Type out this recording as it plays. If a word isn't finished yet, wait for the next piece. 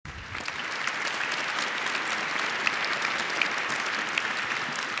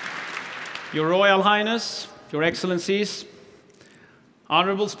Your Royal Highness, Your Excellencies,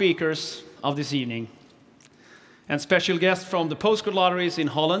 honorable speakers of this evening, and special guests from the PostkodLotteriets in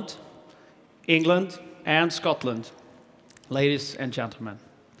Holland, England, and Scotland, ladies and gentlemen.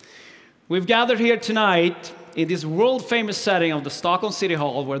 We've gathered here tonight in this world-famous setting of the Stockholm City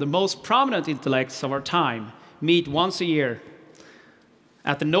Hall, where the most prominent intellects of our time meet once a year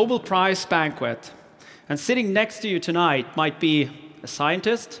at the Nobel Prize banquet. And sitting next to you tonight might be a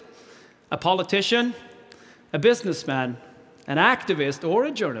scientist, a politician, a businessman, an activist, or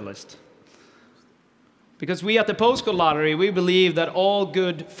a journalist. Because we at the Postcode Lottery, we believe that all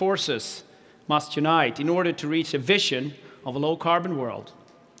good forces must unite in order to reach a vision of a low-carbon world.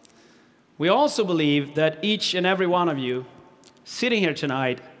 We also believe that each and every one of you sitting here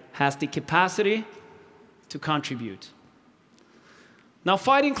tonight has the capacity to contribute. Now,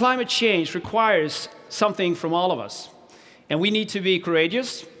 fighting climate change requires something from all of us, and we need to be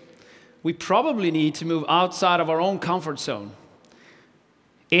courageous. We probably need to move outside of our own comfort zone.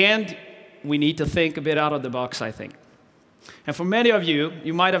 And we need to think a bit out of the box, I think. And for many of you,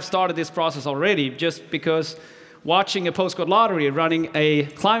 you might have started this process already just because watching a postcode lottery running a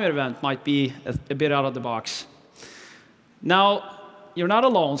climate event might be a bit out of the box. Now, you're not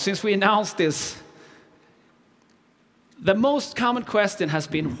alone. Since we announced this, the most common question has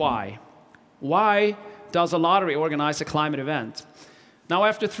been why? Why does a lottery organize a climate event? Now,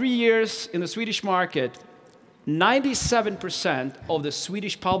 after 3 years in the Swedish market, 97% of the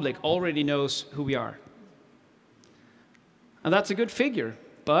Swedish public already knows who we are. And that's a good figure,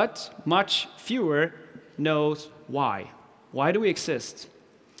 but much fewer knows why. Why do we exist?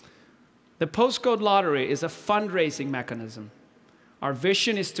 The Postcode Lottery is a fundraising mechanism. Our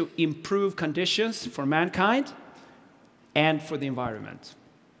vision is to improve conditions for mankind and for the environment.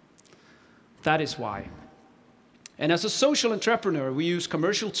 That is why. And as a social entrepreneur, we use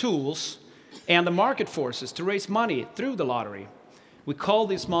commercial tools and the market forces to raise money through the lottery. We call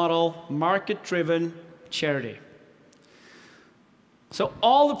this model market-driven charity. So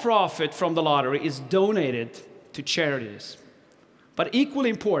all the profit from the lottery is donated to charities. But equally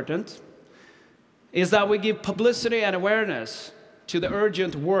important is that we give publicity and awareness to the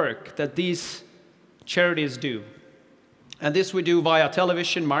urgent work that these charities do. And this we do via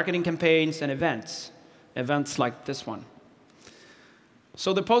television, marketing campaigns, and events like this one.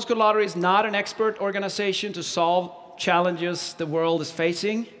 So the Postcode Lottery is not an expert organization to solve challenges the world is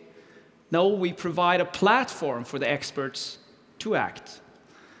facing. No, we provide a platform for the experts to act.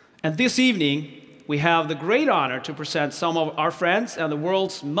 And this evening, we have the great honor to present some of our friends and the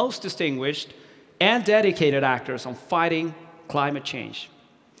world's most distinguished and dedicated actors on fighting climate change.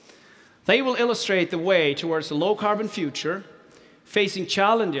 They will illustrate the way towards a low-carbon future, facing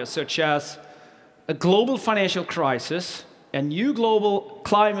challenges such as a global financial crisis, a new global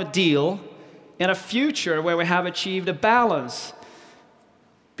climate deal, and a future where we have achieved a balance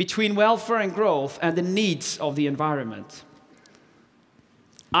between welfare and growth and the needs of the environment.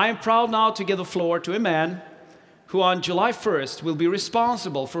 I am proud now to give the floor to a man who on July 1st will be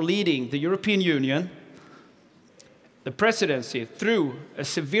responsible for leading the European Union, the presidency, through a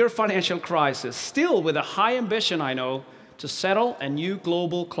severe financial crisis, still with a high ambition, I know, to settle a new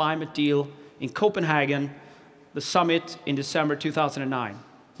global climate deal in Copenhagen, the summit in December 2009.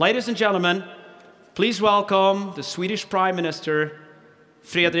 Ladies and gentlemen, please welcome the Swedish Prime Minister,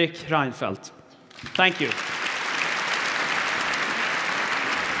 Fredrik Reinfeldt. Thank you.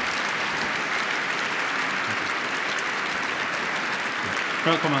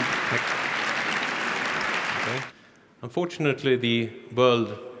 Welcome. Okay. Unfortunately, the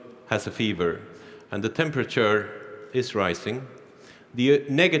world has a fever, and the temperature is rising. The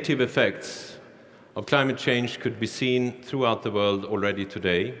negative effects of climate change could be seen throughout the world already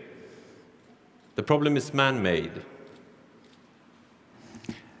today. The problem is man-made,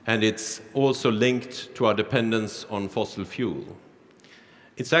 and it's also linked to our dependence on fossil fuel.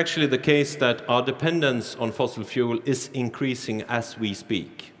 It's actually the case that our dependence on fossil fuel is increasing as we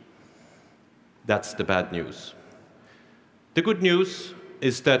speak. That's the bad news. The good news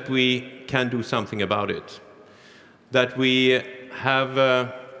is that we can do something about it, that we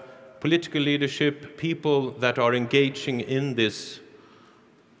have political leadership, people that are engaging in this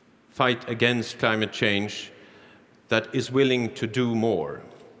fight against climate change that is willing to do more,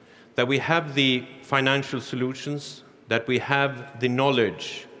 that we have the financial solutions, that we have the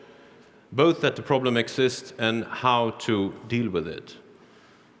knowledge, both that the problem exists and how to deal with it.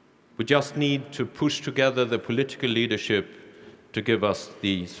 We just need to push together the political leadership to give us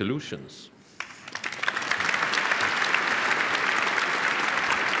the solutions.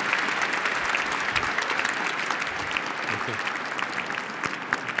 Okay.